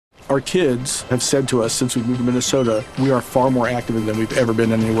Our kids have said to us since we moved to Minnesota, we are far more active than we've ever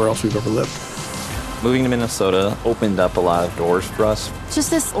been anywhere else we've ever lived. Moving to Minnesota opened up a lot of doors for us. Just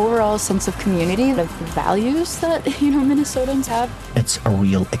this overall sense of community, of values that, Minnesotans have. It's a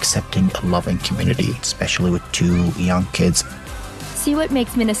real accepting, loving community, especially with 2 young kids. See what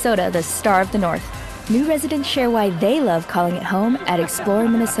makes Minnesota the star of the North. New residents share why they love calling it home at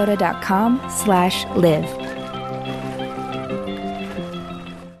exploreminnesota.com/live.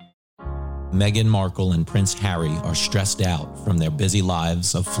 Meghan Markle and Prince Harry are stressed out from their busy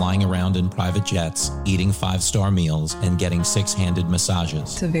lives of flying around in private jets, eating 5-star meals, and getting 6-handed massages.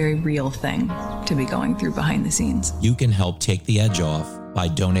 It's a very real thing to be going through behind the scenes. You can help take the edge off by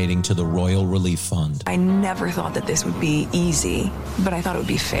donating to the Royal Relief Fund. I never thought that this would be easy, but I thought it would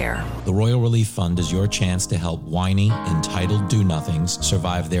be fair. The Royal Relief Fund is your chance to help whiny, entitled do-nothings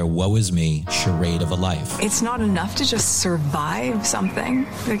survive their woe-is-me charade of a life. It's not enough to just survive something.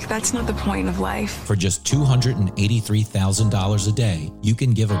 That's not the point of life. For just $283,000 a day, you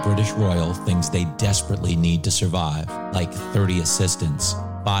can give a British royal things they desperately need to survive, like 30 assistants,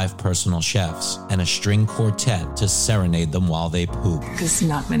 5 personal chefs, and a string quartet to serenade them while they poop. Because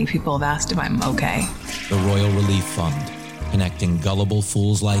not many people have asked if I'm okay. The Royal Relief Fund, connecting gullible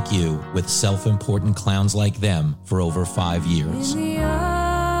fools like you with self-important clowns like them for over 5 years. In the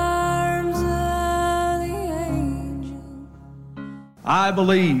arms of the angel. I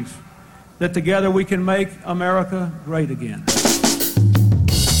believe that together we can make America great again.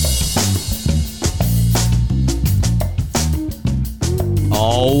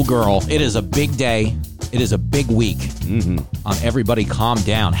 Oh, girl, it is a big day. It is a big week. Everybody calm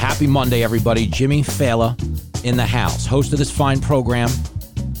down. Happy Monday, everybody. Jimmy Fallon in the house. Host of this fine program.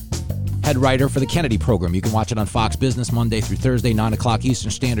 Head writer for the Kennedy program. You can watch it on Fox Business Monday through Thursday, 9 o'clock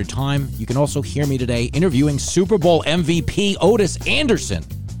Eastern Standard Time. You can also hear me today interviewing Super Bowl MVP Otis Anderson.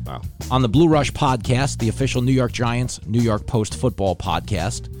 Wow. On the Blue Rush podcast, the official New York Giants, New York Post football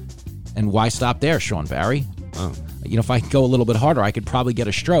podcast. And why stop there, Sean Barry? Oh. If I go a little bit harder, I could probably get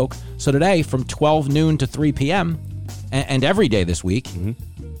a stroke. So today, from 12 noon to 3 p.m., and every day this week,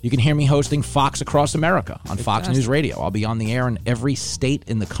 you can hear me hosting Fox Across America on Fox News Radio. I'll be on the air in every state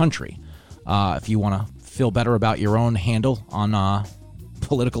in the country. If you want to feel better about your own handle on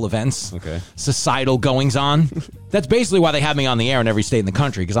political events, societal goings-on. That's basically why they have me on the air in every state in the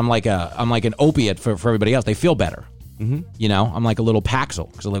country, because I'm like an opiate for everybody else. They feel better. I'm like a little Paxil,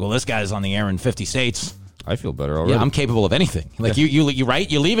 because they're like, well, this guy's on the air in 50 states. I feel better already. Yeah, I'm capable of anything. Like you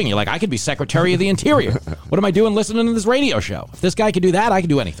right? You're leaving. You're like, I could be Secretary of the Interior. What am I doing listening to this radio show? If this guy could do that, I can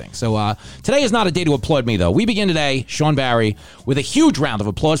do anything. So today is not a day to applaud me, though. We begin today, Sean Barry, with a huge round of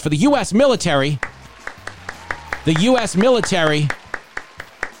applause for the U.S. military. The U.S. military,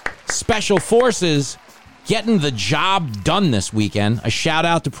 Special Forces, getting the job done this weekend. A shout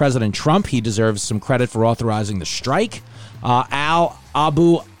out to President Trump. He deserves some credit for authorizing the strike. Al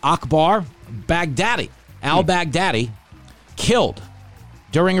Abu Akbar Baghdadi. Al-Baghdadi killed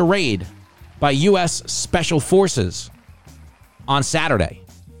during a raid by U.S. Special Forces on Saturday,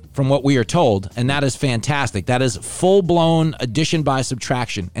 from what we are told, and that is fantastic. That is full-blown addition by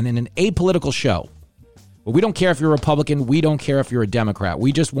subtraction. And in an apolitical show, but we don't care if you're a Republican, we don't care if you're a Democrat.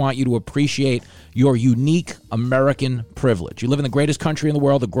 We just want you to appreciate your unique American privilege. You live in the greatest country in the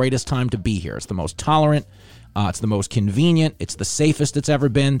world, the greatest time to be here. It's the most tolerant. It's the most convenient. It's the safest it's ever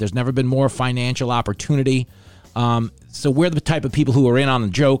been. There's never been more financial opportunity. So we're the type of people who are in on the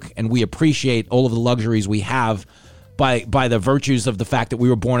joke, and we appreciate all of the luxuries we have by the virtues of the fact that we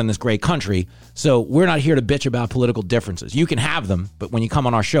were born in this great country. So we're not here to bitch about political differences. You can have them, but when you come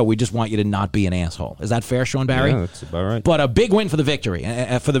on our show, we just want you to not be an asshole. Is that fair, Sean Barry? Yeah, that's about right. But a big win for the victory,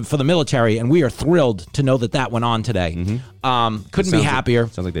 for the military, and we are thrilled to know that went on today. Couldn't be happier.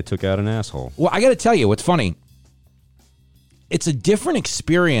 Sounds like they took out an asshole. Well, I got to tell you, what's funny, it's a different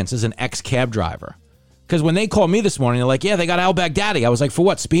experience as an ex-cab driver. Because when they called me this morning, they're like, yeah, they got al-Baghdadi. I was like, for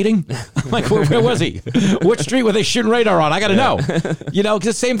what, speeding? I'm like, where was he? Which street were they shooting radar on? I got to know. Because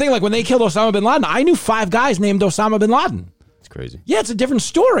the same thing, like when they killed Osama bin Laden, I knew 5 guys named Osama bin Laden. It's crazy. Yeah, it's a different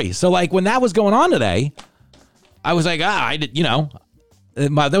story. So like when that was going on today, I was like, that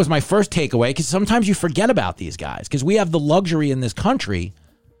was my first takeaway, because sometimes you forget about these guys, because we have the luxury in this country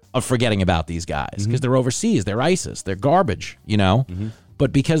of forgetting about these guys, because they're overseas, they're ISIS, they're garbage,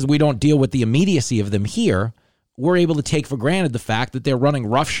 But because we don't deal with the immediacy of them here, we're able to take for granted the fact that they're running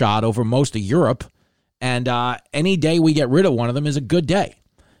roughshod over most of Europe, and any day we get rid of one of them is a good day.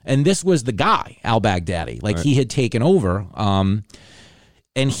 And this was the guy, al-Baghdadi. Like, he had taken over, and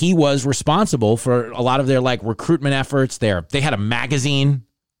he was responsible for a lot of their, like, recruitment efforts. They had a magazine.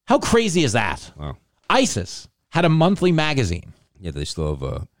 How crazy is that? Wow. ISIS had a monthly magazine. Yeah, they still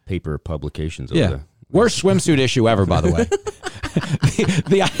have paper publications over Yeah. there. Worst swimsuit issue ever, by the way.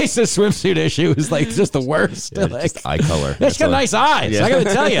 the ISIS swimsuit issue is like just the worst. Yeah, like, just eye color. It's got nice eyes. Yeah. I got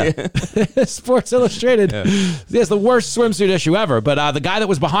to tell you. Sports Illustrated is the worst swimsuit issue ever. But the guy that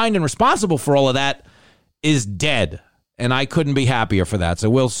was behind and responsible for all of that is dead. And I couldn't be happier for that. So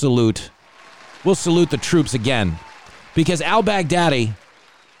we'll salute the troops again. Because al-Baghdadi,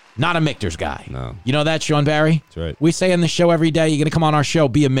 not a Michter's guy. No. You know that, Sean Barry? That's right. We say in the show every day, you're going to come on our show,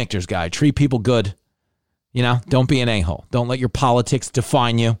 be a Michter's guy. Treat people good. You know, don't be an a-hole. Don't let your politics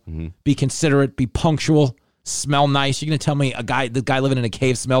define you. Mm-hmm. Be considerate. Be punctual. Smell the guy tell me the guy living in a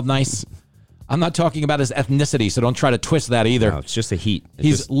cave smelled nice? I'm not talking about his ethnicity, so don't try to twist that either. No, it's just the heat.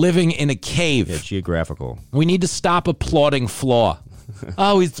 He's living in a cave. Yeah, geographical. We need to stop applauding Flaw.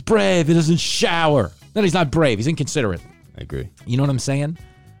 Oh, he's brave. He doesn't shower. No, he's not brave. He's inconsiderate. I agree. You know what I'm saying?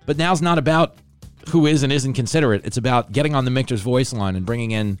 But now's not about who is and isn't considerate. It's about getting on the Michter's voice line and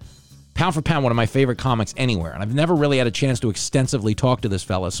bringing in, pound for pound, one of my favorite comics anywhere. And I've never really had a chance to extensively talk to this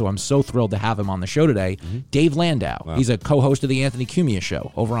fella, so I'm so thrilled to have him on the show today. Dave Landau. Wow. He's a co-host of the Anthony Cumia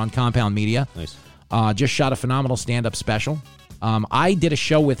Show over on Compound Media. Nice. Just shot a phenomenal stand-up special. I did a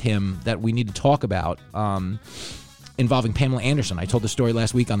show with him that we need to talk about involving Pamela Anderson. I told the story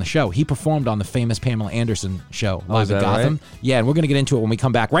last week on the show. He performed on the famous Pamela Anderson show live is at that Gotham. right? Yeah, and we're going to get into it when we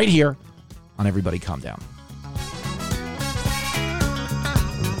come back right here on Everybody Calm Down.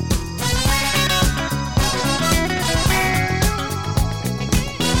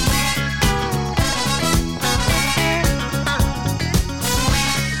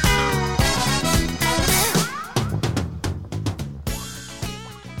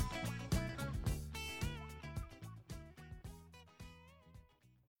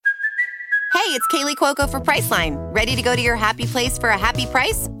 Hey, it's Kaylee Cuoco for Priceline. Ready to go to your happy place for a happy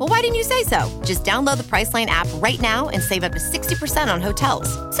price? Well, why didn't you say so? Just download the Priceline app right now and save up to 60% on hotels.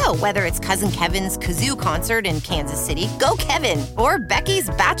 So whether it's Cousin Kevin's Kazoo Concert in Kansas City, go Kevin, or Becky's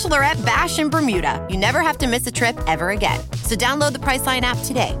Bachelorette Bash in Bermuda, you never have to miss a trip ever again. So download the Priceline app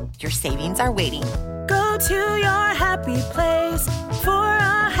today. Your savings are waiting. Go to your happy place for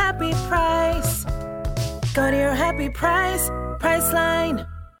a happy price. Go to your happy price, Priceline.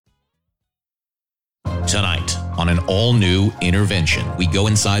 Tonight, on an all-new Intervention, we go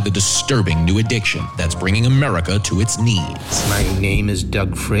inside the disturbing new addiction that's bringing America to its knees. My name is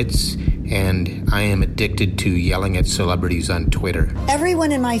Doug Fritz, and I am addicted to yelling at celebrities on Twitter.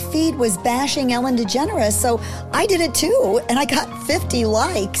 Everyone in my feed was bashing Ellen DeGeneres, so I did it too, and I got 50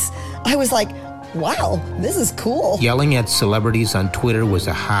 likes. I was like, wow, this is cool. Yelling at celebrities on Twitter was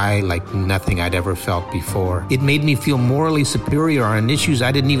a high like nothing I'd ever felt before. It made me feel morally superior on issues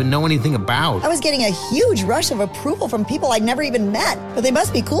I didn't even know anything about. I was getting a huge rush of approval from people I'd never even met, but they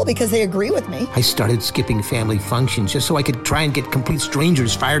must be cool because they agree with me. I started skipping family functions just so I could try and get complete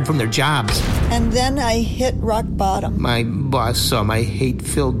strangers fired from their jobs. And then I hit rock bottom. My boss saw my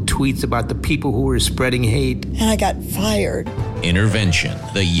hate-filled tweets about the people who were spreading hate. And I got fired. Intervention,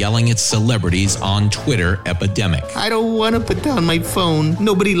 the yelling at celebrities on Twitter epidemic. I don't want to put down my phone.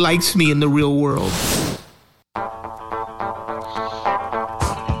 Nobody likes me in the real world.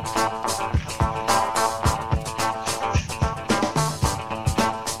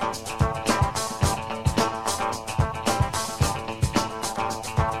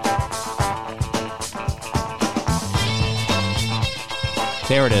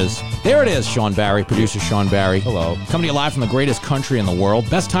 There it is. There it is, Sean Barry, producer Sean Barry. Hello. Coming to you live from the greatest country in the world.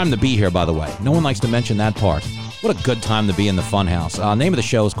 Best time to be here, by the way. No one likes to mention that part. What a good time to be in the Funhouse. Name of the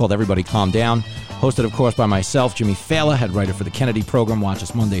show is called Everybody Calm Down. Hosted, of course, by myself, Jimmy Fallon, head writer for the Kennedy program. Watch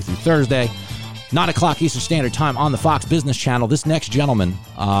us Monday through Thursday. 9 o'clock Eastern Standard Time on the Fox Business Channel. This next gentleman,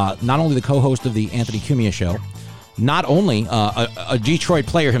 not only the co-host of the Anthony Cumia Show, not only a Detroit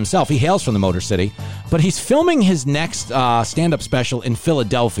player himself, he hails from the Motor City, but he's filming his next stand-up special in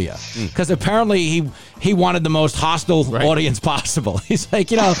Philadelphia because apparently he wanted the most hostile audience possible. He's like,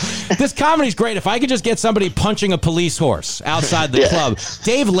 this comedy's great. If I could just get somebody punching a police horse outside the club.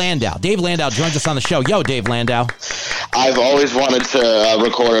 Dave Landau joins us on the show. Yo, Dave Landau. I've always wanted to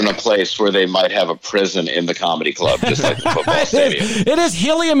record in a place where they might have a prison in the comedy club, just like the football stadium. It is.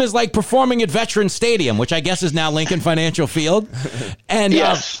 Helium is like performing at Veterans Stadium, which I guess is now Lincoln Financial Field. And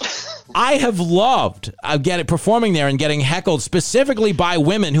I have loved performing there and getting heckled specifically by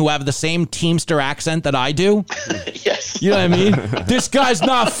women who have the same Teamster accent that I do. Yes. You know what I mean? This guy's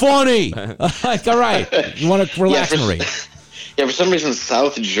not funny. Like, all right. You want to relax, Marie? Yeah, for some reason,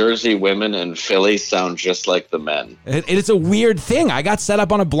 South Jersey women and Philly sound just like the men. It's a weird thing. I got set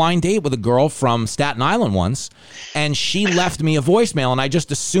up on a blind date with a girl from Staten Island once, and she left me a voicemail, and I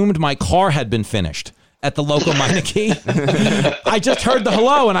just assumed my car had been finished. at the local Meineke. I just heard the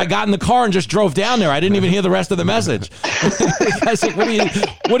hello, and I got in the car and just drove down there. I didn't even hear the rest of the message. I was like, what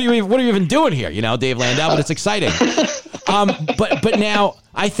are you even doing here? You know, Dave Landau, but it's exciting. But now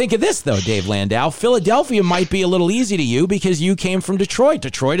I think of this though, Dave Landau. Philadelphia might be a little easy to you because you came from Detroit.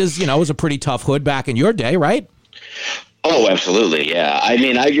 Detroit was a pretty tough hood back in your day, right? Oh, absolutely, yeah. I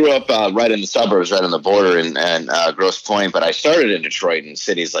mean, I grew up right in the suburbs, right on the border in Grosse Pointe, but I started in Detroit in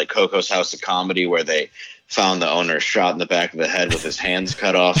cities like Coco's House of Comedy, where they found the owner shot in the back of the head with his hands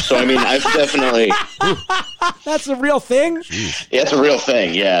cut off. So, I mean, I've definitely... That's a real thing? Jeez. Yeah, it's a real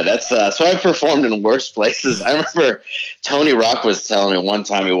thing, yeah. That's so I've performed in worse places. I remember Tony Rock was telling me one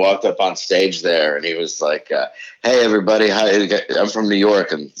time he walked up on stage there, and he was like, hey, everybody, hi, I'm from New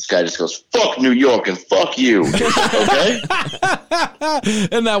York. And this guy just goes, fuck New York and fuck you. Okay?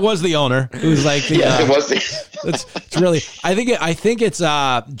 And that was the owner. It was like... it was it's really... I think it's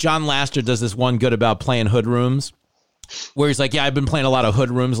John Laster does this one good about playing hood rooms, where he's like, yeah, I've been playing a lot of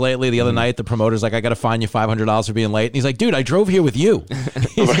hood rooms lately. The other night, the promoter's like, I got to fine you $500 for being late. And he's like, dude, I drove here with you.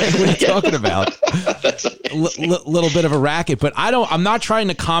 He's like, what are you talking about? Little bit of a racket, but I'm not trying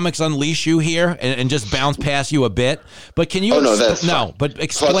to Comics Unleash you here and just bounce past you a bit. But can you? Oh, no, that's no. But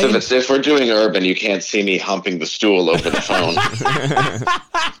explain. Plus, if we're doing urban, you can't see me humping the stool over the phone.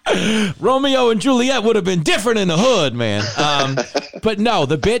 Romeo and Juliet would have been different in the hood, man. But no,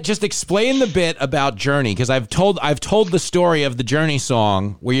 the bit. Just explain the bit about Journey, because I've told the story of the Journey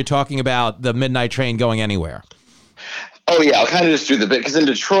song where you're talking about the midnight train going anywhere. Oh yeah, I'll kind of just do the bit because in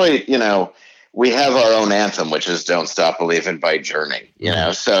Detroit, we have our own anthem, which is "Don't Stop Believin'" by Journey.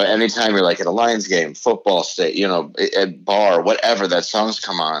 So anytime you're like at a Lions game, football state, at bar, whatever, that song's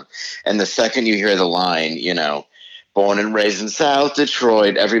come on, and the second you hear the line, born and raised in South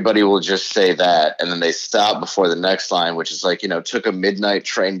Detroit, everybody will just say that, and then they stop before the next line, which is like, took a midnight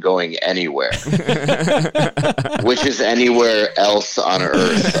train going anywhere, which is anywhere else on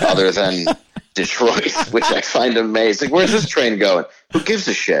earth other than Detroit, which I find amazing. Where's this train going? Who gives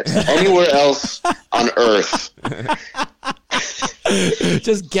a shit? Anywhere else on earth.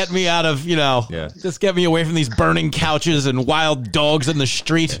 Just get me out of, just get me away from these burning couches and wild dogs in the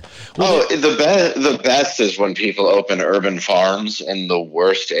street. The best is when people open urban farms in the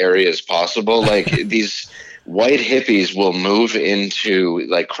worst areas possible. Like these white hippies will move into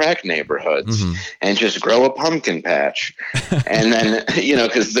like crack neighborhoods and just grow a pumpkin patch. And then,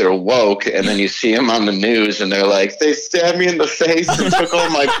 because they're woke, and then you see them on the news and they're like, they stabbed me in the face and took all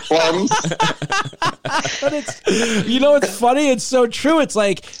my plums. But it's funny. It's so true. It's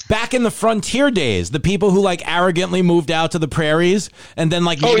like back in the frontier days, the people who like arrogantly moved out to the prairies and then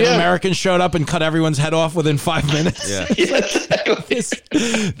like Native Americans showed up and cut everyone's head off within 5 minutes. Yeah.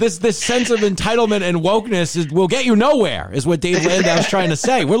 This sense of entitlement and wokeness will get you nowhere, is what Dave Landau's trying to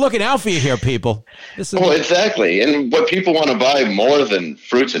say. We're looking out for you here, people. Exactly. And what people want to buy more than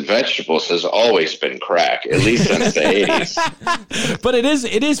fruits and vegetables has always been crack, at least since the 80s. But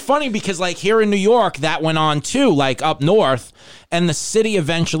it is funny because like here in New York, that went on too, like up north, and the city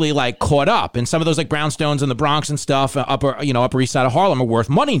eventually like caught up, and some of those like brownstones in the Bronx and stuff, upper east side of Harlem are worth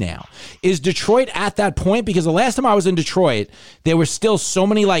money now. Is Detroit at that point? Because the last time I was in Detroit, there were still so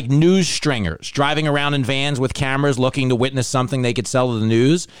many like news stringers driving around in vans with cameras looking to witness something they could sell to the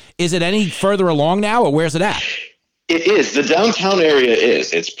news. Is it any further along now, or where's it at? It is. The downtown area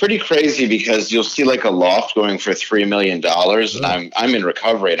is. It's pretty crazy because you'll see like a loft going for $3 million. And I'm in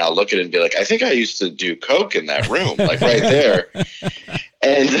recovery, and I'll look at it and be like, I think I used to do coke in that room, like right there.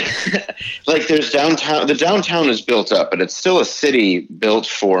 And like there's downtown. The downtown is built up, but it's still a city built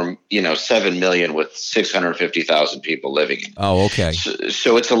for 7 million with 650,000 people living in. Oh, okay.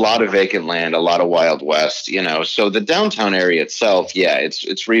 So it's a lot of vacant land, a lot of Wild West. So the downtown area itself,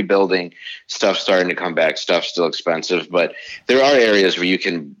 it's rebuilding. Stuff's starting to come back. Stuff's still expensive, but there are areas where you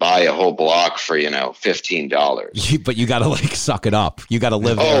can buy a whole block for $15. But you got to like suck it up. You got to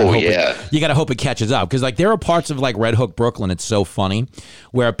live there. Oh yeah. You got to hope it catches up, because like there are parts of like Red Hook, Brooklyn. It's so funny,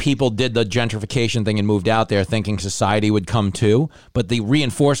 where people did the gentrification thing and moved out there thinking society would come too, but the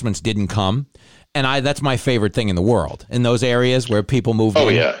reinforcements didn't come. And that's my favorite thing in the world, in those areas where people move from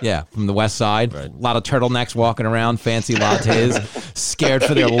the west side. Right. A lot of turtlenecks walking around, fancy lattes, scared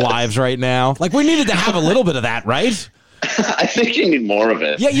for their lives right now. Like, we needed to have a little bit of that, right? I think you need more of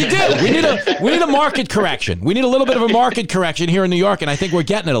it. Yeah, you do. We need a market correction. We need a little bit of a market correction here in New York, and I think we're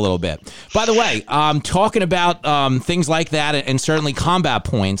getting it a little bit. By the way, talking about things like that and certainly combat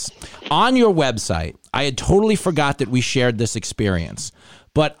points, on your website, I had totally forgot that we shared this experience.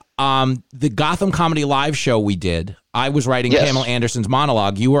 But the Gotham Comedy Live show we did, I was writing Pamela Anderson's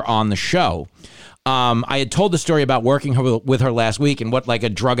monologue. You were on the show. I had told the story about working with her last week and what like a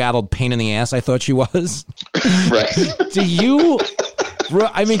drug-addled pain in the ass I thought she was. Right. Do you?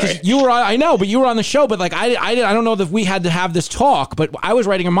 I mean, 'cause you were on, I know, but you were on the show. But like, I don't know that we had to have this talk. But I was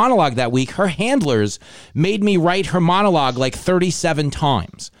writing a monologue that week. Her handlers made me write her monologue like 37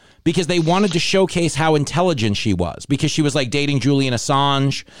 times. Because they wanted to showcase how intelligent she was. Because she was like dating Julian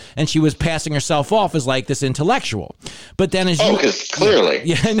Assange, and she was passing herself off as like this intellectual. But then because clearly,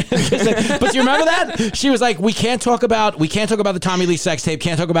 yeah. But do you remember that? She was like, we can't talk about the Tommy Lee sex tape,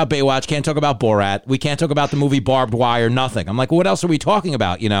 can't talk about Baywatch, can't talk about Borat, we can't talk about the movie Barbed Wire, nothing. I'm like, well, what else are we talking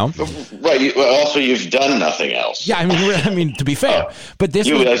about? You know? Right. Also, you've done nothing else. Yeah, I mean, to be fair, but this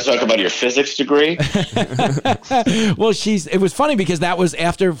you guys talk about your physics degree. Well, it was funny because that was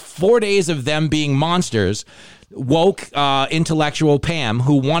after 4 days of them being monsters. Woke intellectual Pam,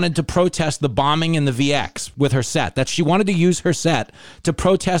 who wanted to protest the bombing in the VX with her set. That she wanted to use her set to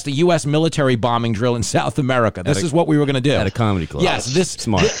protest a U.S. military bombing drill in South America. This is what we were going to do. At a comedy club. Yes.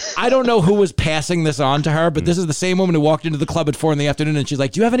 Smart. I don't know who was passing this on to her, but this is the same woman who walked into the club at 4 PM and she's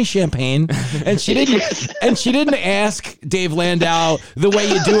like, do you have any champagne? And she didn't ask Dave Landau the way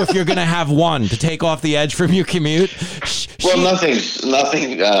you do if you're going to have one to take off the edge from your commute. Nothing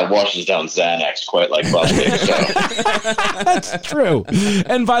washes down Xanax quite like busting. So. That's true.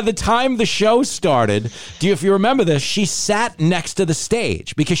 And by the time the show started, if you remember this, she sat next to the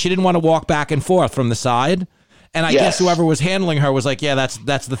stage because she didn't want to walk back and forth from the side. And I guess whoever was handling her was like, yeah,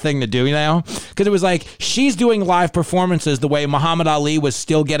 that's the thing to do now. Because it was like, she's doing live performances the way Muhammad Ali was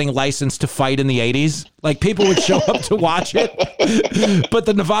still getting licensed to fight in the 80s. Like, people would show up to watch it. But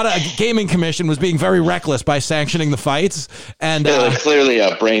the Nevada Gaming Commission was being very reckless by sanctioning the fights. And clearly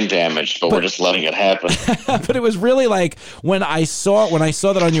brain damaged, but we're just letting it happen. But it was really like, when I saw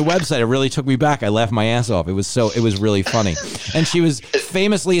that on your website, it really took me back. I laughed my ass off. It was really funny. And she was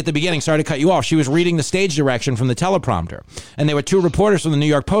famously at the beginning, sorry to cut you off, she was reading the stage direction from the teleprompter. And there were 2 reporters from the New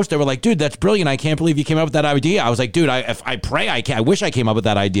York Post that were like, dude, that's brilliant. I can't believe you came up with that idea. I was like, dude, I wish I came up with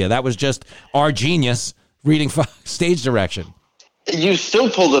that idea. That was just our genius reading stage direction. You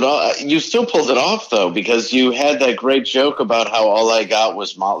still pulled it off though, because you had that great joke about how all I got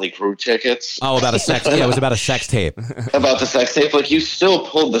was Motley Crue tickets. Oh, about a sex tape. Yeah, it was about a sex tape. About the sex tape. Like, you still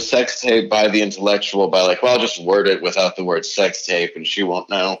pulled the sex tape by the intellectual by like, well, I'll just word it without the word sex tape and she won't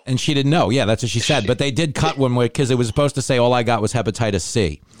know. And she didn't know. Yeah, that's what she said. But they did cut one way because it was supposed to say all I got was hepatitis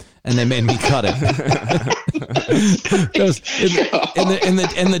C. And they made me cut it.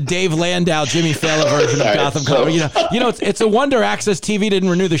 in the Dave Landau, Jimmy Fallon version of Gotham Comedy. You know, it's a wonder Access TV didn't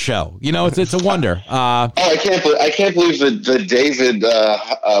renew the show. You know, it's a wonder. I can't believe the David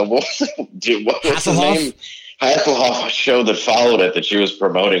what was his name? Hasselhoff show that followed it that she was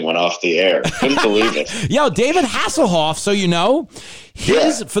promoting went off the air. Couldn't believe it. Yo, David Hasselhoff, so you know,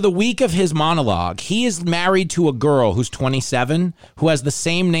 for the week of his monologue, he is married to a girl who's 27 who has the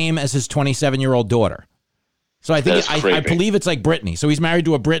same name as his 27-year-old daughter. So I think I believe it's like Britney. So he's married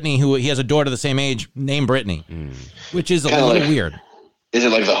to a Britney who he has a daughter the same age named Brittany, which is a little weird. Is it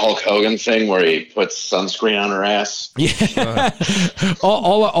like the Hulk Hogan thing where he puts sunscreen on her ass? Yeah.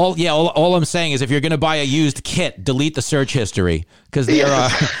 All I'm saying is if you're going to buy a used kit, delete the search history because there are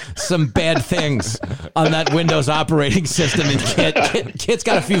some bad things on that Windows operating system in Kit. Kit's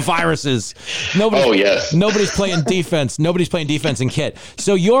got a few viruses. Nobody's playing defense. Nobody's playing defense in Kit.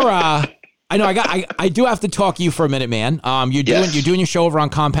 So you're I know I do have to talk to you for a minute, man. You're doing your show over on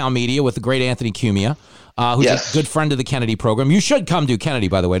Compound Media with the great Anthony Cumia. Who's a good friend of the Kennedy program. You should come do Kennedy,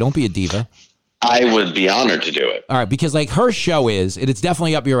 by the way. Don't be a diva. I would be honored to do it. All right, because like her show it's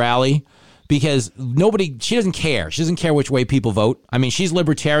definitely up your alley because she doesn't care. She doesn't care which way people vote. I mean, she's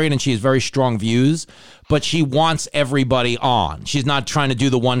libertarian and she has very strong views, but she wants everybody on. She's not trying to do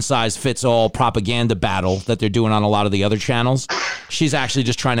the one-size-fits-all propaganda battle that they're doing on a lot of the other channels. She's actually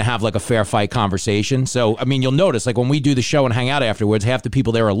just trying to have like a fair fight conversation. So, I mean, you'll notice like when we do the show and hang out afterwards, half the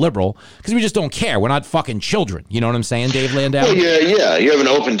people there are liberal because we just don't care. We're not fucking children. You know what I'm saying, Dave Landau? Well, yeah. You have an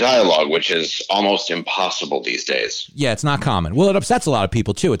open dialogue, which is almost impossible these days. Yeah, it's not common. Well, it upsets a lot of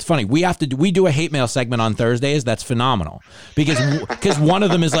people too. It's funny. We do a hate mail segment on Thursdays. That's phenomenal because one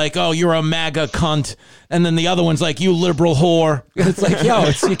of them is like, oh, you're a MAGA cunt. And then the other one's like, you liberal whore. It's like,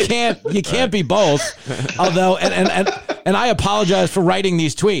 yo, you can't be both. Although, and I apologize for writing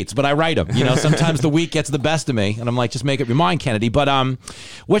these tweets, but I write them. You know, sometimes the week gets the best of me, and I'm like, just make up your mind, Kennedy. But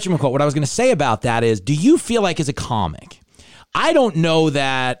what I was going to say about that is, do you feel like as a comic? I don't know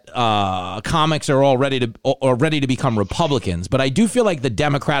that comics are all ready to become Republicans, but I do feel like the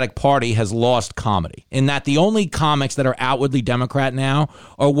Democratic Party has lost comedy in that the only comics that are outwardly Democrat now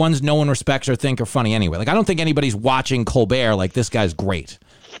are ones no one respects or think are funny anyway. Like, I don't think anybody's watching Colbert like this guy's great.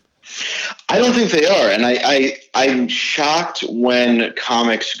 I don't think they are. And I'm shocked when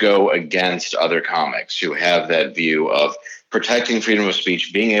comics go against other comics who have that view of protecting freedom of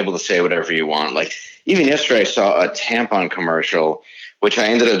speech, being able to say whatever you want. Like, even yesterday I saw a tampon commercial, which I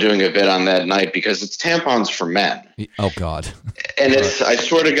ended up doing a bit on that night because it's tampons for men. Oh, God. And it's, I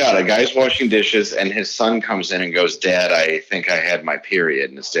swear to God, a guy's washing dishes and his son comes in and goes, "Dad, I think I had my period."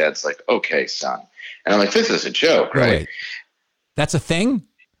 And his dad's like, "Okay, son." And I'm like, this is a joke, right? Wait. That's a thing?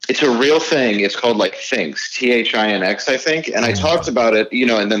 It's a real thing. It's called like Thinx, THINX, I think. And I talked about it,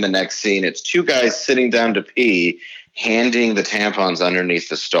 and then the next scene, it's two guys sitting down to pee, handing the tampons underneath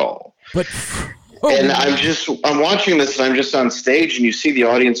the stall. But and I'm watching this and I'm just on stage and you see the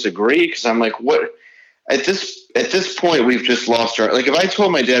audience agree because I'm like, what? At this point, we've just lost our, like, if I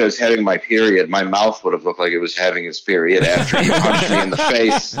told my dad I was having my period, my mouth would have looked like it was having his period after he punched me in the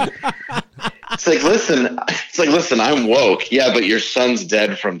face. It's like, listen, I'm woke. Yeah, but your son's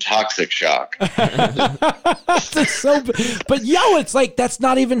dead from toxic shock. But it's like, that's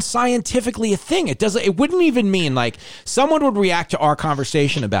not even scientifically a thing. It wouldn't even mean like someone would react to our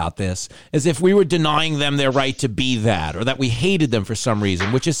conversation about this as if we were denying them their right to be that, or that we hated them for some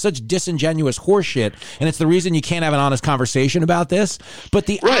reason, which is such disingenuous horseshit. And it's the reason you can't have an honest conversation about this. But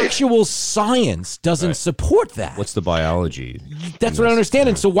the actual science doesn't support that. What's the biology? That's what I understand.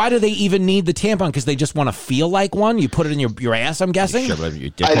 And so why do they even need the tampon? Because they just want to feel like one? You put it in your ass, I'm guessing?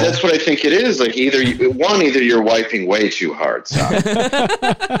 That's what I think it is. Like, either you're wiping way too hard, son.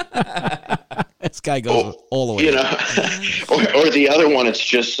 This guy goes all the way. Or the other one, it's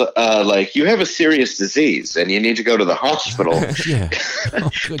just like, you have a serious disease and you need to go to the hospital.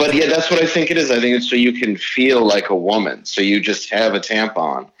 But yeah, that's what I think it is. I think it's so you can feel like a woman. So you just have a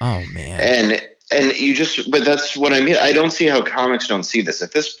tampon. Oh, man. And you but that's what I mean. I don't see how comics don't see this.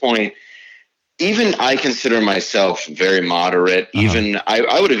 At this point, even I consider myself very moderate. Even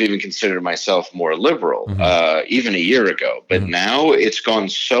I would have even considered myself more liberal even a year ago. But now it's gone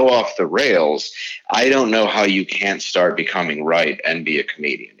so off the rails. I don't know how you can't start becoming right and be a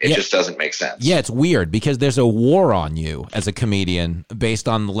comedian. It just doesn't make sense. Yeah, it's weird because there's a war on you as a comedian based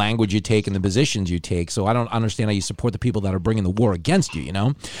on the language you take and the positions you take. So I don't understand how you support the people that are bringing the war against you.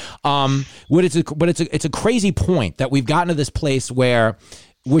 But it's a crazy point that we've gotten to this place where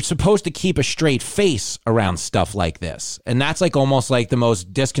we're supposed to keep a straight face around stuff like this. And that's like almost like the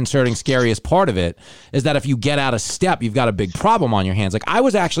most disconcerting, scariest part of it is that if you get out of step, you've got a big problem on your hands. Like, I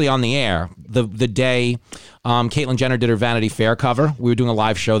was actually on the air the day Caitlyn Jenner did her Vanity Fair cover. We were doing a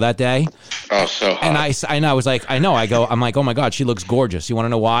live show that day. Oh, so hot. And I know, I was like, I'm like, oh my God, she looks gorgeous. You want to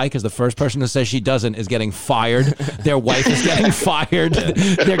know why? Because the first person who says she doesn't is getting fired. Their wife is getting fired.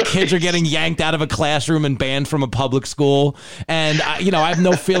 Their kids are getting yanked out of a classroom and banned from a public school. And, I have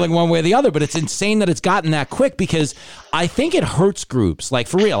no feeling one way or the other, but it's insane that it's gotten that quick because I think it hurts groups. Like,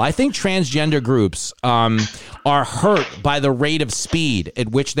 for real, I think transgender groups are hurt by the rate of speed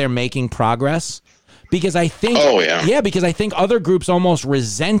at which they're making progress. Because I think, because I think other groups almost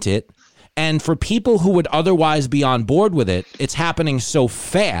resent it. And for people who would otherwise be on board with it, it's happening so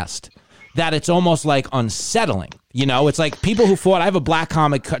fast that it's almost like unsettling. It's like people who fought. I have a black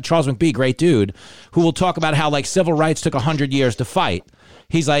comic, Charles McBee, great dude, who will talk about how like civil rights took 100 years to fight.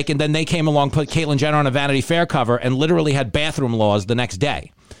 He's like, and then they came along, put Caitlyn Jenner on a Vanity Fair cover and literally had bathroom laws the next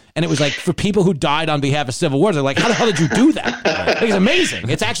day. And it was like, for people who died on behalf of civil wars, they're like, how the hell did you do that? Like, it's amazing.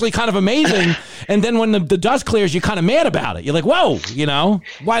 It's actually kind of amazing. And then when the dust clears, you're kind of mad about it. You're like, whoa,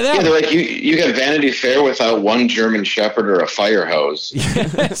 why that? Yeah, they're like, you got Vanity Fair without one German Shepherd or a fire hose.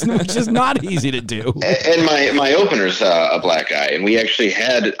 It's just not easy to do. And my opener's a black guy. And we actually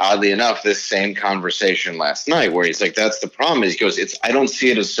had, oddly enough, this same conversation last night where he's like, that's the problem. He goes, I don't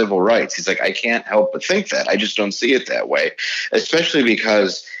see it as civil rights. He's like, I can't help but think that. I just don't see it that way, especially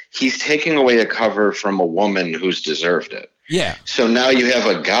because he's taking away a cover from a woman who's deserved it. Yeah. So now you have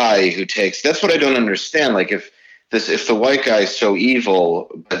a guy who takes. That's what I don't understand. Like, if the white guy's so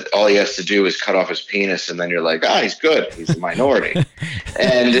evil, but all he has to do is cut off his penis, and then you're like, he's good. He's a minority,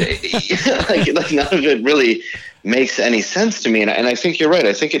 and like none of it really makes any sense to me. And I think you're right.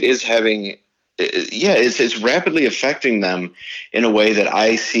 I think it is having. It's rapidly affecting them in a way that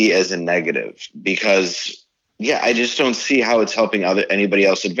I see as a negative because. Yeah, I just don't see how it's helping anybody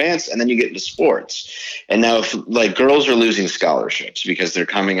else advance. And then you get into sports. And now if like girls are losing scholarships because they're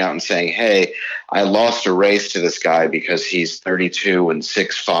coming out and saying, hey, I lost a race to this guy because he's 32 and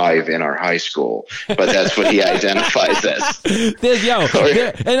 6'5" in our high school. But that's what he identifies as.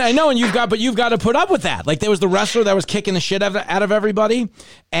 And I know, and you've got to put up with that. Like, there was the wrestler that was kicking the shit out of everybody.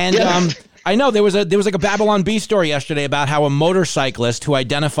 And I know there was like a Babylon Bee story yesterday about how a motorcyclist who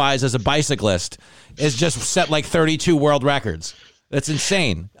identifies as a bicyclist is just set like 32 world records. That's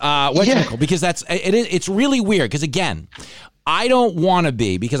insane. Because it's really weird. Because again, I don't want to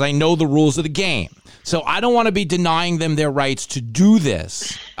be, because I know the rules of the game. So I don't want to be denying them their rights to do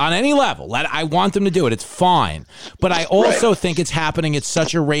this on any level. I want them to do it. It's fine. But I also think it's happening at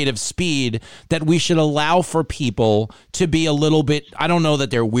such a rate of speed that we should allow for people to be a little bit, I don't know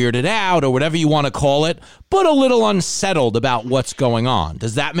that they're weirded out or whatever you want to call it, but a little unsettled about what's going on.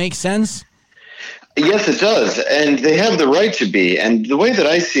 Does that make sense? Yes, it does. And they have the right to be. And the way that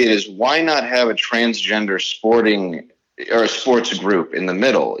I see it is, why not have a transgender sporting or a sports group in the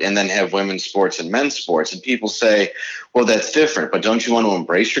middle and then have women's sports and men's sports? And people say, well, that's different, but don't you want to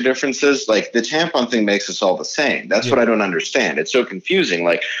embrace your differences? Like, the tampon thing makes us all the same. That's what I don't understand. It's so confusing.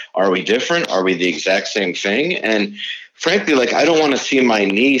 Like, are we different? Are we the exact same thing? And frankly, like, I don't want to see my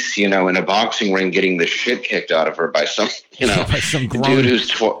niece, in a boxing ring getting the shit kicked out of her by some, dude who's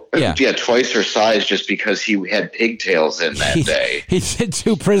twice her size just because he had pigtails in that day. He did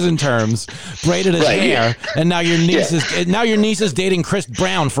 2 prison terms, braided his hair, and now your niece is dating Chris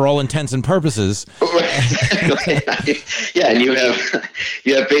Brown for all intents and purposes. Yeah, and you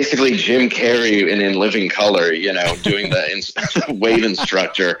have basically Jim Carrey in Living Color, doing the weight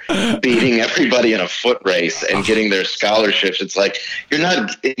instructor, beating everybody in a foot race and getting their scholarships. It's like,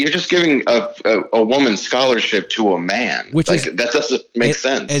 you're just giving a woman scholarship to a man. That doesn't make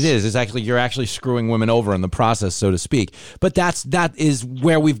sense. It is. It's actually, you're actually screwing women over in the process, so to speak. But that is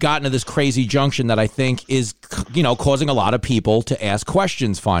where we've gotten to this crazy junction that I think is, causing a lot of people to ask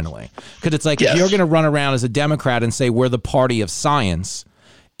questions finally. Because it's like, if you're going to run around as a Democrat and say we're the party of science,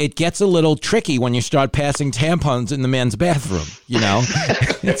 it gets a little tricky when you start passing tampons in the men's bathroom,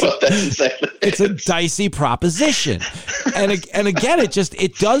 It's a dicey proposition. And again,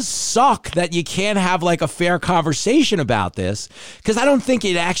 it does suck that you can't have like a fair conversation about this, because I don't think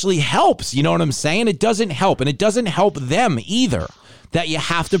it actually helps. You know what I'm saying? It doesn't help. And it doesn't help them either, that you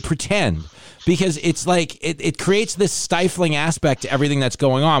have to pretend. Because it's like it creates this stifling aspect to everything that's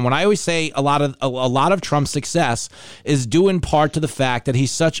going on. When I always say a lot of Trump's success is due in part to the fact that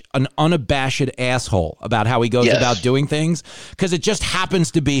he's such an unabashed asshole about how he goes about doing things, because it just happens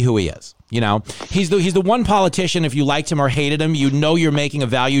to be who he is. He's the one politician, if you liked him or hated him, you're making a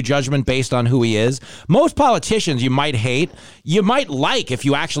value judgment based on who he is. Most politicians you might hate, you might like if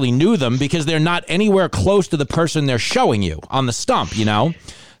you actually knew them, because they're not anywhere close to the person they're showing you on the stump,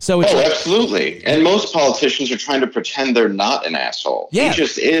 So it's absolutely. And most politicians are trying to pretend they're not an asshole. Yeah. He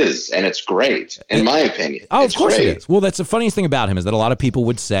just is, and it's great, in my opinion. Oh, of course it is. Well, that's the funniest thing about him, is that a lot of people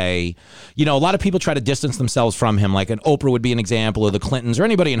would say, a lot of people try to distance themselves from him, like an Oprah would be an example, or the Clintons, or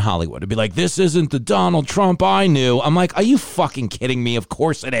anybody in Hollywood. It'd be like, this isn't the Donald Trump I knew. I'm like, are you fucking kidding me? Of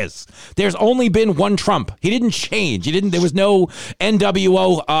course it is. There's only been one Trump. He didn't change. There was no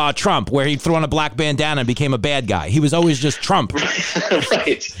NWO Trump where he threw on a black bandana and became a bad guy. He was always just Trump.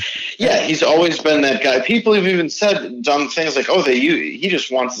 Right. Yeah, he's always been that guy. People have even said dumb things like, he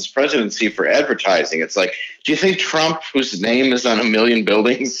just wants this presidency for advertising. It's like, do you think Trump, whose name is on a million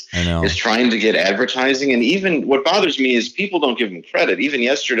buildings, is trying to get advertising? And even what bothers me is people don't give him credit. Even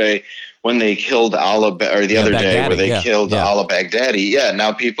yesterday, when they killed Allah Baghdadi,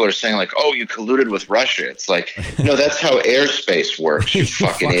 now people are saying like, oh, you colluded with Russia. It's like, no, that's how airspace works, you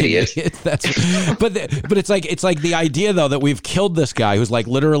fucking idiot. But it's like the idea though that we've killed this guy who's like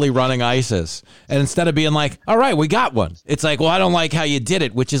literally running ISIS, and instead of being like, all right, we got one, it's like, well, I don't like how you did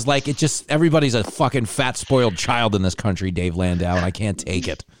it, which is like, everybody's a fucking fat spoiled child in this country, Dave Landau, and I can't take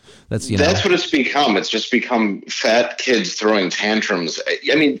it. That's what it's become. It's just become fat kids throwing tantrums.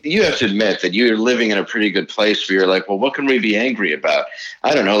 I mean, you have to admit that you're living in a pretty good place where you're like, well, what can we be angry about?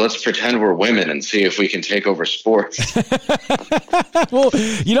 I don't know. Let's pretend we're women and see if we can take over sports. Well,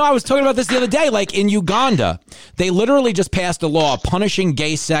 I was talking about this the other day. Like in Uganda, they literally just passed a law punishing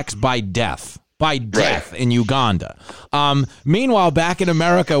gay sex by death. In Uganda. Meanwhile, back in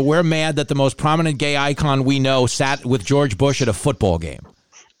America, we're mad that the most prominent gay icon we know sat with George Bush at a football game.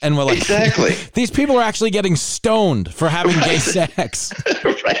 And we're like, exactly. These people are actually getting stoned for having gay sex.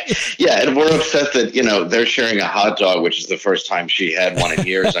 Right. Yeah, and we're upset that, they're sharing a hot dog, which is the first time she had one in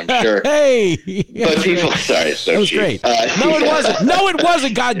years, I'm sure. Hey! But people, sorry, so that was cheap. Great. No, it wasn't. No, it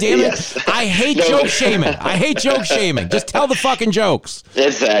wasn't, goddammit. Yes. I hate joke shaming. I hate joke shaming. Just tell the fucking jokes.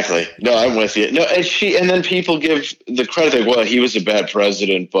 Exactly. No, I'm with you. No, and then people give the credit, well, he was a bad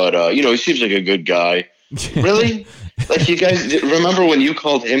president, but, he seems like a good guy. Really? Like, you guys remember when you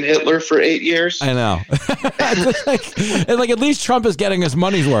called him Hitler for 8 years? I know. like at least Trump is getting his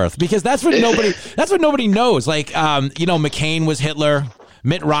money's worth, because that's what nobody knows. Like, McCain was Hitler.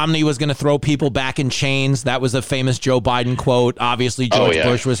 Mitt Romney was going to throw people back in chains. That was a famous Joe Biden quote. Obviously, George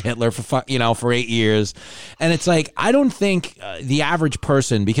Bush was Hitler for 8 years. And it's like, I don't think the average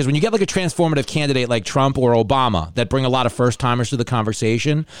person, because when you get like a transformative candidate like Trump or Obama that bring a lot of first-timers to the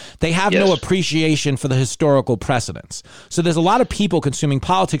conversation, they have no appreciation for the historical precedents. So there's a lot of people consuming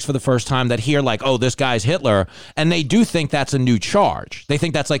politics for the first time that hear like, oh, this guy's Hitler, and they do think that's a new charge. They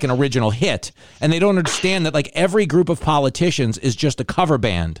think that's like an original hit, and they don't understand that like every group of politicians is just a cover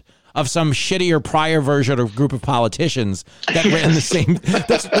band of some shittier prior version of group of politicians that ran the same.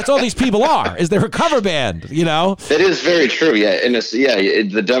 That's all these people are. Is they're a cover band, you know? That is very true. Yeah, and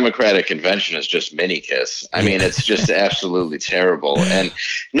the Democratic convention is just mini Kiss. I mean, it's just absolutely terrible. And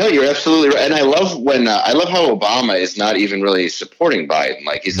no, you're absolutely right. And I love how Obama is not even really supporting Biden.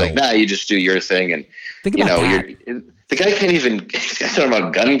 Like he's like, nah, you just do your thing, and the guy can't even. He's talking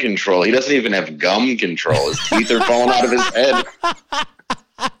about gun control. He doesn't even have gum control. His teeth are falling out of his head.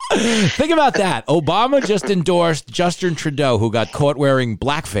 Think about that. Obama just endorsed Justin Trudeau, who got caught wearing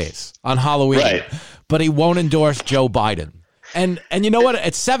blackface on Halloween, but he won't endorse Joe Biden. And you know what?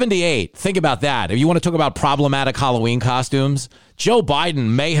 At 78, think about that. If you want to talk about problematic Halloween costumes, Joe Biden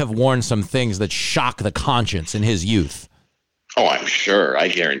may have worn some things that shock the conscience in his youth. Oh, I'm sure. I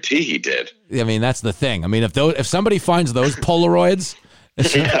guarantee he did. I mean, that's the thing. I mean, if somebody finds those Polaroids...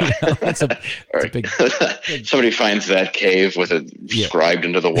 that's a big... Somebody finds that cave with it scribed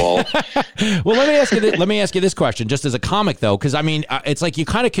into the wall. Well, let me ask you this question, just as a comic, though, because I mean, it's like you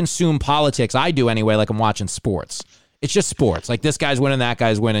kind of consume politics. I do anyway, like I'm watching sports. It's just sports. Like this guy's winning, that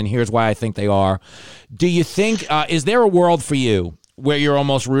guy's winning. Here's why I think they are. Do you think, is there a world for you where you're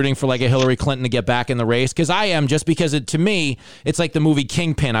almost rooting for like a Hillary Clinton to get back in the race? Because I am, just because to me, it's like the movie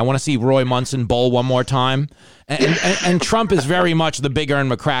Kingpin. I want to see Roy Munson bowl one more time. And Trump is very much the Big Ern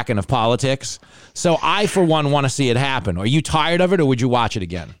McCracken of politics. So I, for one, want to see it happen. Are you tired of it, or would you watch it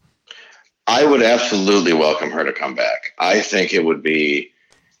again? I would absolutely welcome her to come back. I think it would be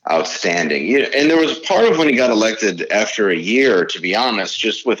outstanding. And there was part of when he got elected after a year, to be honest,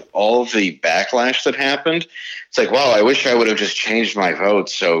 just with all the backlash that happened, it's like, wow, I wish I would have just changed my vote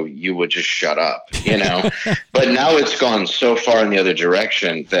so you would just shut up, you know? But now it's gone so far in the other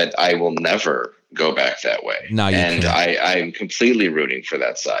direction that I will never go back that way. No, and I'm completely rooting for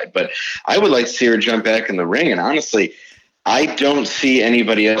that side. But I would like to see her jump back in the ring. And honestly, I don't see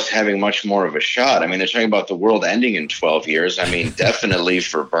anybody else having much more of a shot. I mean, they're talking about the world ending in 12 years. I mean, definitely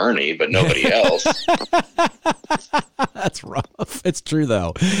for Bernie, but nobody else. That's rough. It's true,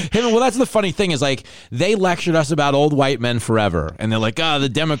 though. Well, that's the funny thing is, like, they lectured us about old white men forever. And they're like, the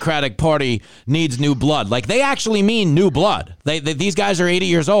Democratic Party needs new blood. Like, they actually mean new blood. These guys are 80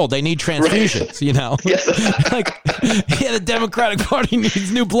 years old. They need transfusions, you know? Yes. Like, the Democratic Party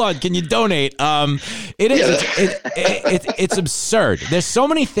needs new blood. Can you donate? It is. It's absurd. There's so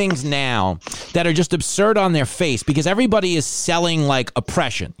many things now that are just absurd on their face because everybody is selling like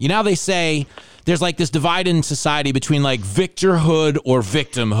oppression. You know how they say there's like this divide in society between like victorhood or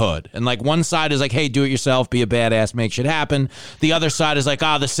victimhood. And like one side is like, hey, do it yourself, be a badass, make shit happen. The other side is like,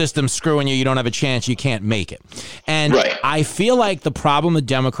 the system's screwing you. You don't have a chance. You can't make it. And I feel like the problem the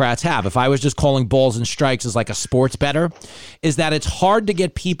Democrats have, if I was just calling balls and strikes as like a sports bettor, is that it's hard to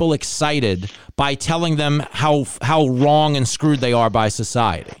get people excited by telling them how wrong and screwed they are by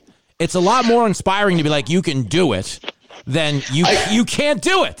society. It's a lot more inspiring to be like, you can do it, than you can't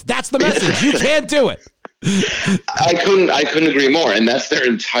do it. That's the message. You can't do it. I couldn't agree more. And that's their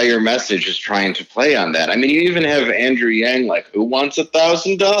entire message, is trying to play on that. I mean, you even have Andrew Yang, like, who wants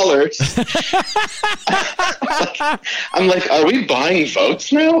 $1,000? I'm like, are we buying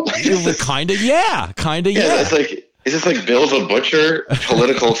votes now? Kind of, yeah. It's like, is this like Bill the Butcher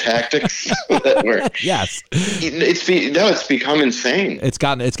political tactics? Yes. It's become insane. It's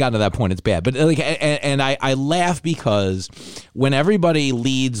gotten to that point. It's bad. But like, and I laugh because when everybody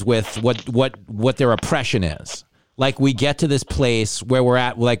leads with what their oppression is, like we get to this place where we're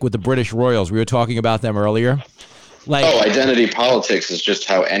at, like with the British Royals, we were talking about them earlier. Like, identity politics is just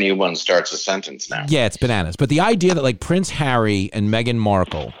how anyone starts a sentence now. Yeah, it's bananas. But the idea that like Prince Harry and Meghan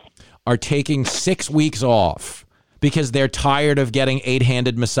Markle are taking 6 weeks off because they're tired of getting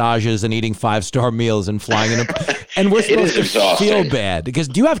 8-handed massages and eating 5-star meals and flying in and we're supposed to feel bad. Because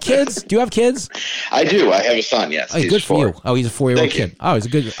do you have kids? I do. I have a son, yes. He's good 4. For you. Oh, he's a 4-year-old kid. Oh, he's a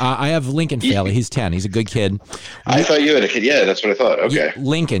good... I have Lincoln Fairley. He's 10. He's a good kid. I thought you had a kid. Yeah, that's what I thought. Okay. Yeah,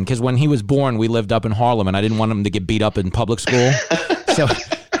 Lincoln, because when he was born, we lived up in Harlem, and I didn't want him to get beat up in public school. So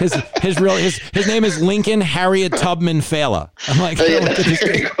his name is Lincoln Harriet Tubman Fela. I'm like,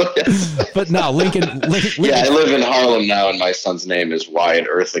 but no, Lincoln. Yeah, I live in Harlem now, and my son's name is Wyatt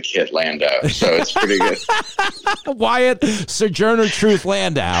Eartha Kitt Landau, so it's pretty good. Wyatt Sojourner Truth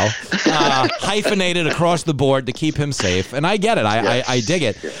Landau, hyphenated across the board to keep him safe, and I get it. I dig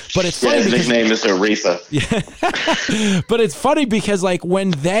it. But it's funny his because nickname is Aretha. Yeah. But it's funny because like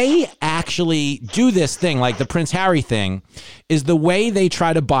when they actually do this thing, like the Prince Harry thing, is the way they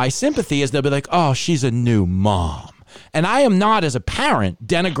try to buy sympathy is they'll be like, oh, she's a new mom. And I am not, as a parent,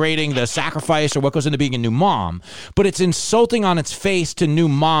 denigrating the sacrifice or what goes into being a new mom, but it's insulting on its face to new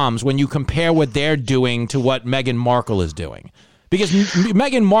moms when you compare what they're doing to what Meghan Markle is doing. Because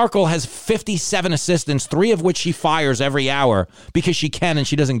Meghan Markle has 57 assistants, 3 of which she fires every hour because she can and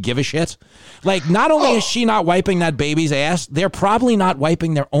she doesn't give a shit. Like, not only is she not wiping that baby's ass, they're probably not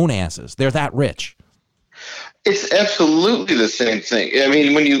wiping their own asses. They're that rich. It's absolutely the same thing. I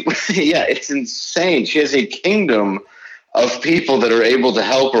mean, it's insane. She has a kingdom of people that are able to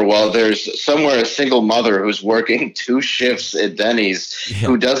help her while there's somewhere a single mother who's working 2 shifts at Denny's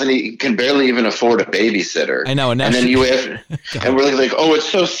who can barely even afford a babysitter. I know. And then you have, and we're like, oh, it's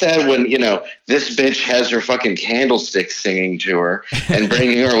so sad when, this bitch has her fucking candlestick singing to her and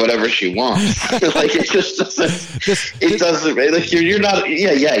bringing her whatever she wants. Like, it just doesn't, like, you're not,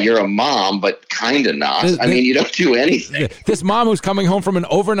 you're a mom, but kind of not. You don't do anything. This mom who's coming home from an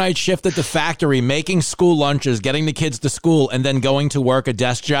overnight shift at the factory, making school lunches, getting the kids to school, and then going to work a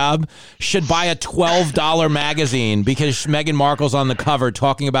desk job should buy a $12 magazine because Meghan Markle's on the cover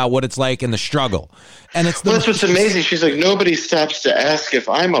talking about what it's like in the struggle. And that's what's amazing. She's like, nobody stops to ask if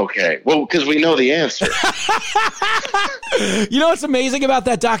I'm okay. Well, because we know the answer. You know what's amazing about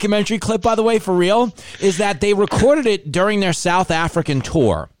that documentary clip, by the way, for real, is that they recorded it during their South African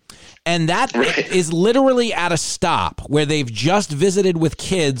tour. And that is literally at a stop where they've just visited with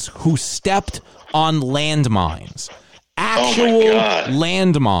kids who stepped on landmines. Actual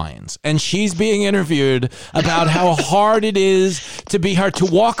landmines. And she's being interviewed about how hard it is to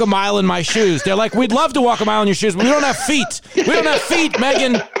walk a mile in my shoes. They're like, we'd love to walk a mile in your shoes, but we don't have feet. We don't have feet,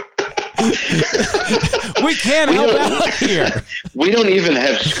 Meghan. We can't help out here. We don't even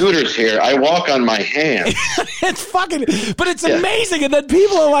have scooters here. I walk on my hands. But it's amazing. And then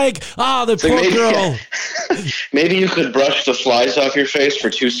people are like, the poor girl. Maybe you could brush the flies off your face for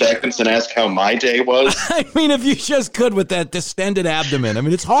 2 seconds and ask how my day was. I mean, if you just could with that distended abdomen. I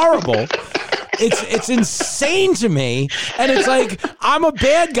mean, it's horrible. It's insane to me. And it's like, I'm a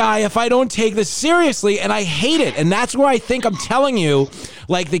bad guy if I don't take this seriously, and I hate it. And that's where I think I'm telling you,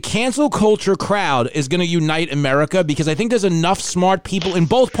 like, the cancel culture crowd is going to unite America, because I think there's enough smart people in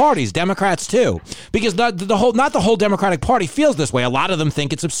both parties, Democrats too, because not the whole Democratic Party feels this way. A lot of them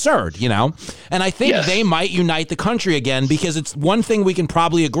think it's absurd, and I think they might unite the country again, because it's one thing we can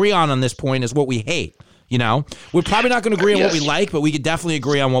probably agree on this point is what we hate. We're probably not going to agree on what we like, but we could definitely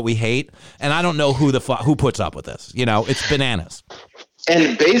agree on what we hate. And I don't know who puts up with this. It's bananas.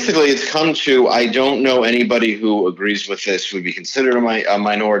 And basically, it's come to, I don't know anybody who agrees with this would be considered a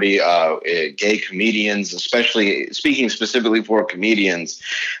minority. Gay comedians, especially speaking specifically for comedians.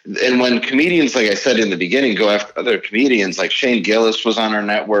 And when comedians, like I said in the beginning, go after other comedians, like Shane Gillis was on our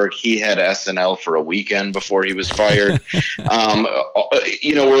network. He had SNL for a weekend before he was fired.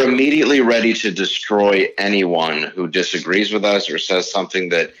 We're immediately ready to destroy anyone who disagrees with us or says something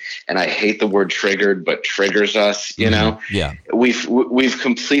that, and I hate the word triggered, but triggers us, Yeah.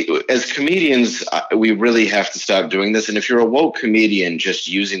 As comedians, we really have to stop doing this. And if you're a woke comedian just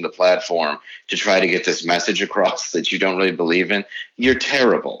using the platform to try to get this message across that you don't really believe in, you're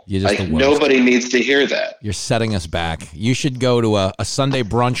terrible. Nobody needs to hear that. You're setting us back. You should go to a Sunday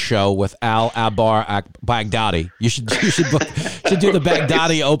brunch show with Al Akbar Baghdadi. You should do the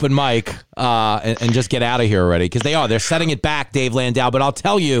Baghdadi open mic and just get out of here already, because they're setting it back, Dave Landau. But I'll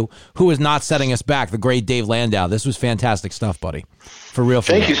tell you who is not setting us back, the great Dave Landau. This was fantastic stuff, buddy. For real.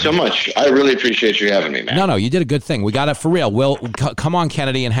 Thank you so much. I really appreciate you having me, man. No, you did a good thing. We got it for real. Will, come on,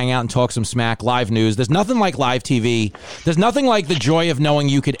 Kennedy, and hang out and talk some smack. Live news. There's nothing like live TV. There's nothing like the joy of knowing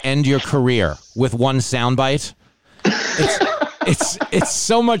you could end your career with one soundbite. It's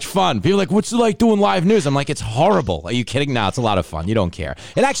so much fun. People are like, what's it like doing live news? I'm like, it's horrible. Are you kidding? No, it's a lot of fun. You don't care.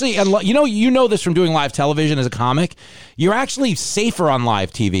 It actually, you know this from doing live television as a comic. You're actually safer on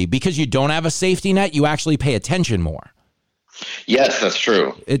live TV because you don't have a safety net. You actually pay attention more. Yes, that's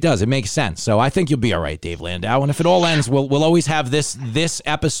true. It does. It makes sense. So I think you'll be all right, Dave Landau. And if it all ends, we'll always have this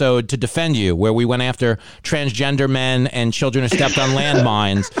episode to defend you, where we went after transgender men and children who stepped on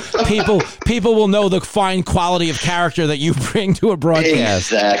landmines. People will know the fine quality of character that you bring to a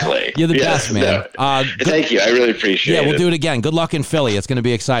broadcast. Exactly. You're the best, man. No. Thank you. I really appreciate it. Yeah, we'll do it again. Good luck in Philly. It's going to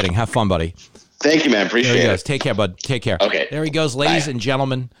be exciting. Have fun, buddy. Thank you, man. Appreciate there he it. goes. Take care, bud. Take care. Okay. There he goes, ladies and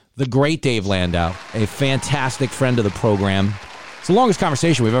gentlemen. The great Dave Landau, a fantastic friend of the program. It's the longest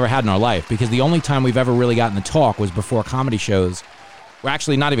conversation we've ever had in our life, because the only time we've ever really gotten to talk was before comedy shows. Well,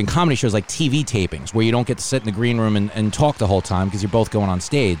 actually, not even comedy shows, like TV tapings, where you don't get to sit in the green room and talk the whole time because you're both going on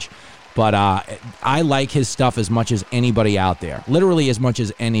stage. But I like his stuff as much as anybody out there. Literally as much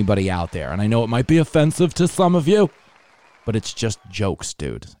as anybody out there. And I know it might be offensive to some of you, but it's just jokes,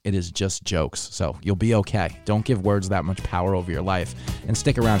 dude. It is just jokes. So you'll be okay. Don't give words that much power over your life. And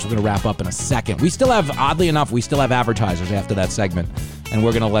stick around. So we're going to wrap up in a second. We still have, oddly enough, we still have advertisers after that segment. And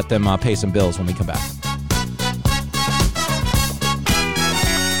we're going to let them pay some bills when we come back.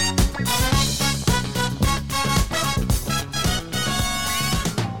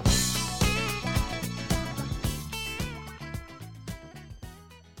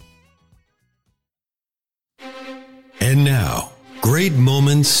 And now, great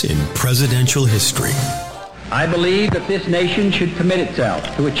moments in presidential history. I believe that this nation should commit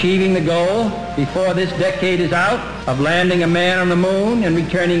itself to achieving the goal, before this decade is out, of landing a man on the moon and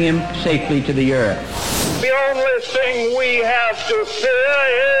returning him safely to the earth. The only thing we have to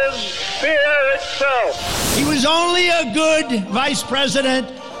fear is fear itself. He was only a good vice president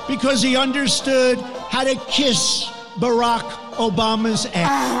because he understood how to kiss Barack Obama's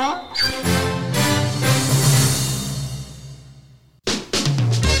ass.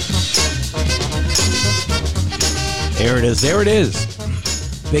 There it is. There it is.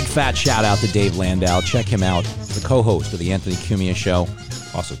 Big fat shout out to Dave Landau. Check him out. The co-host of the Anthony Cumia Show.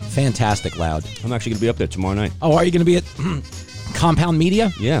 Awesome. Fantastic loud. I'm actually going to be up there tomorrow night. Oh, are you going to be at Compound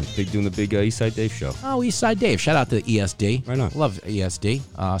Media? Yeah, doing the big Eastside Dave show. Oh, Eastside Dave. Shout out to ESD. Right on. Love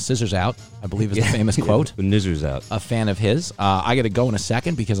ESD. Scissors out, I believe is the famous quote. The nizzers out. A fan of his. I got to go in a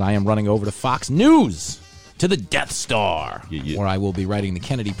second because I am running over to Fox News, to the Death Star, where I will be writing the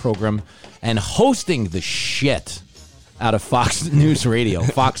Kennedy program and hosting the shit out of Fox News Radio,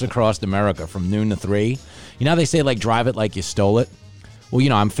 Fox Across America, from noon to 3. You know how they say, like, drive it like you stole it? Well, you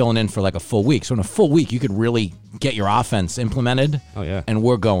know, I'm filling in for like a full week. So in a full week, you could really get your offense implemented. Oh, yeah. And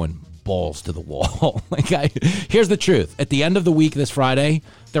we're going balls to the wall. Here's the truth. At the end of the week this Friday,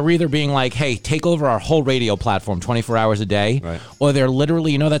 they're either being like, hey, take over our whole radio platform 24 hours a day, right, or they're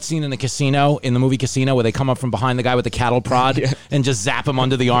literally, you know that scene in the casino, in the movie Casino, where they come up from behind the guy with the cattle prod and just zap him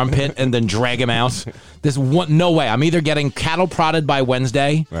under the armpit and then drag him out? There's no way. I'm either getting cattle prodded by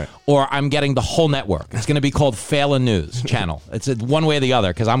Wednesday, right, or I'm getting the whole network. It's going to be called Phelan News Channel. It's one way or the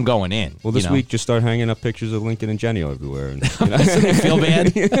other, because I'm going in. Well, this week, just start hanging up pictures of Lincoln and Jenny everywhere. And, so they feel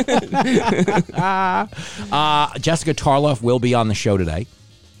bad? Jessica Tarloff will be on the show today.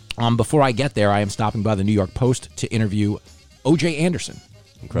 Before I get there, I am stopping by the New York Post to interview O.J. Anderson.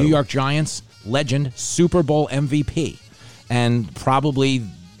 Incredible. New York Giants legend, Super Bowl MVP, and probably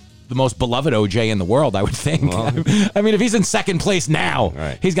the most beloved O.J. in the world, I would think. Well, I mean, if he's in second place now,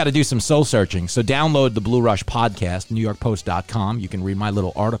 right, he's got to do some soul searching. So download the Blue Rush podcast, NewYorkPost.com. You can read my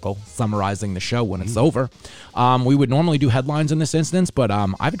little article summarizing the show when it's over. We would normally do headlines in this instance, but I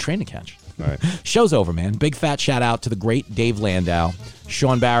have a train to catch. All right. Show's over, man. Big fat shout out to the great Dave Landau.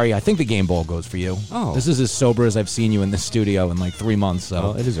 Sean Barry, I think the game ball goes for you. Oh. This is as sober as I've seen you in this studio in like 3 months.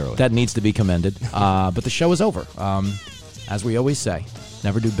 So it is early. That needs to be commended. But the show is over. As we always say,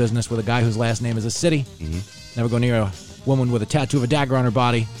 never do business with a guy whose last name is a city. Mm-hmm. Never go near a woman with a tattoo of a dagger on her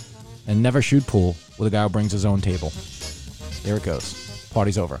body. And never shoot pool with a guy who brings his own table. There it goes.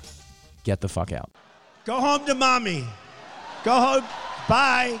 Party's over. Get the fuck out. Go home to mommy. Go home.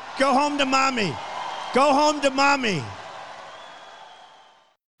 Bye. Go home to mommy. Go home to mommy.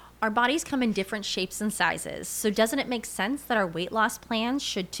 Our bodies come in different shapes and sizes, so doesn't it make sense that our weight loss plans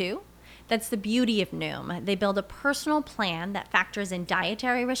should too? That's the beauty of Noom. They build a personal plan that factors in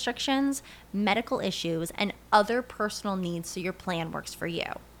dietary restrictions, medical issues, and other personal needs so your plan works for you.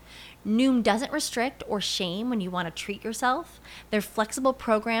 Noom doesn't restrict or shame when you want to treat yourself. Their flexible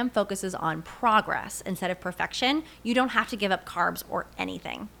program focuses on progress instead of perfection. You don't have to give up carbs or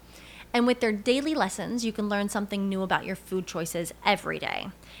anything. And with their daily lessons, you can learn something new about your food choices every day.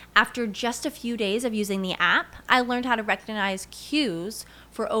 After just a few days of using the app, I learned how to recognize cues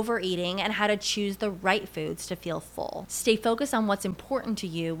for overeating and how to choose the right foods to feel full. Stay focused on what's important to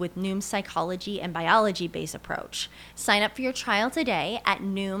you with Noom's psychology and biology-based approach. Sign up for your trial today at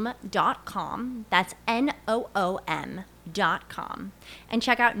Noom.com. That's Noom.com. noom.com and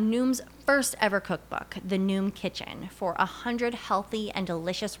check out Noom's first ever cookbook, The Noom Kitchen, for 100 healthy and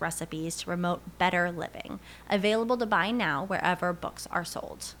delicious recipes to promote better living. Available to buy now wherever books are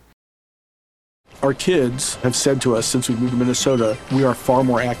sold. Our kids have said to us since we moved to Minnesota, we are far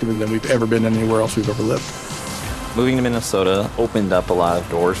more active than we've ever been anywhere else we've ever lived. Moving to Minnesota opened up a lot of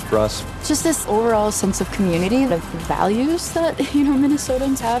doors for us. Just this overall sense of community, of values that,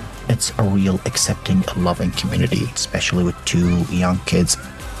 Minnesotans have. It's a real accepting, loving community, especially with 2 young kids.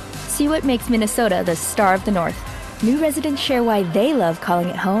 See what makes Minnesota the star of the North. New residents share why they love calling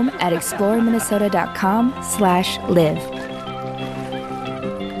it home at exploreminnesota.com/live.